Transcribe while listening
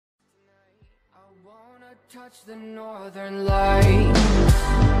Touch the northern lights.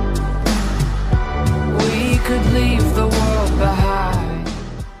 We could leave the world behind.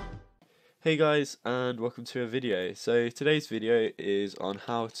 Hey guys, and welcome to a video. So today's video is on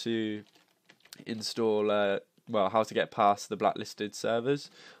how to install how to get past the blacklisted servers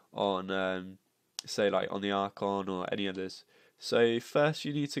on say like on the Archon or any others. So first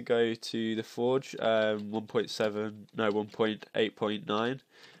you need to go to the Forge 1.8.9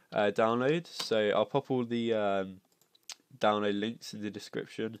 download. So I'll pop all the download links in the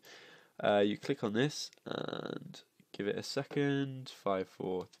description. You click on this and give it a second. 5,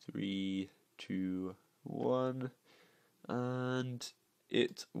 4, 3, 2, 1, and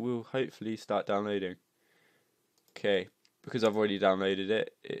it will hopefully start downloading. Okay, because I've already downloaded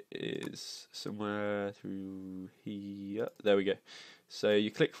it, it is somewhere through here. There we go. So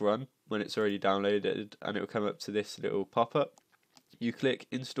you click run when it's already downloaded, and it will come up to this little pop-up. You click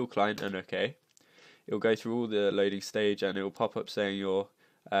install client and OK. It will go through all the loading stage, and it will pop up saying your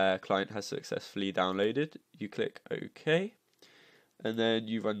client has successfully downloaded. You click OK, and then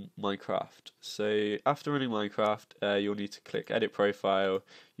you run Minecraft. So after running Minecraft, you'll need to click edit profile,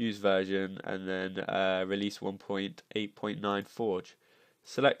 use version, and then release 1.8.9 Forge.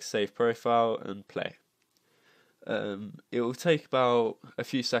 Select save profile and play. It will take about a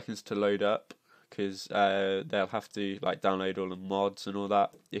few seconds to load up, because they'll have to like download all the mods and all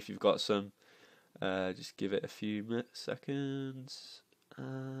that if you've got some. Just give it a few seconds,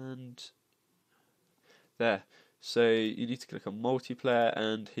 and there. So you need to click on multiplayer,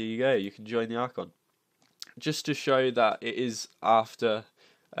 and here you go, you can join the Archon. Just to show that it is after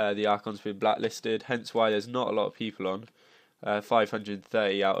the Archon's been blacklisted, hence why there's not a lot of people on.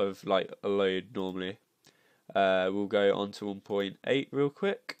 530 out of like a load normally. We'll go on to 1.8 real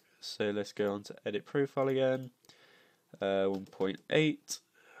quick. So let's go on to edit profile again. 1.8.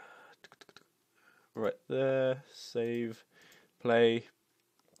 Right there. Save. Play.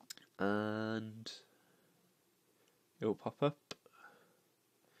 And it will pop up.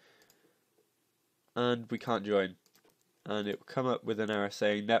 And we can't join. And it will come up with an error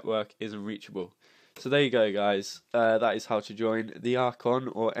saying network isn't reachable. So there you go, guys. That is how to join the Archon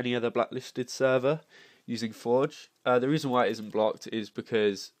or any other blacklisted server using Forge. The reason why it isn't blocked is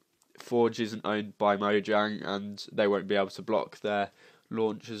because Forge isn't owned by Mojang, and they won't be able to block their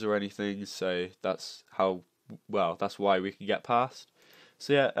launchers or anything. So that's that's why we can get past.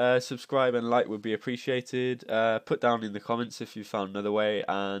 So yeah, subscribe and like would be appreciated. Put down in the comments if you found another way,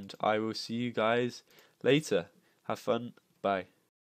 and I will see you guys later. Have fun. Bye.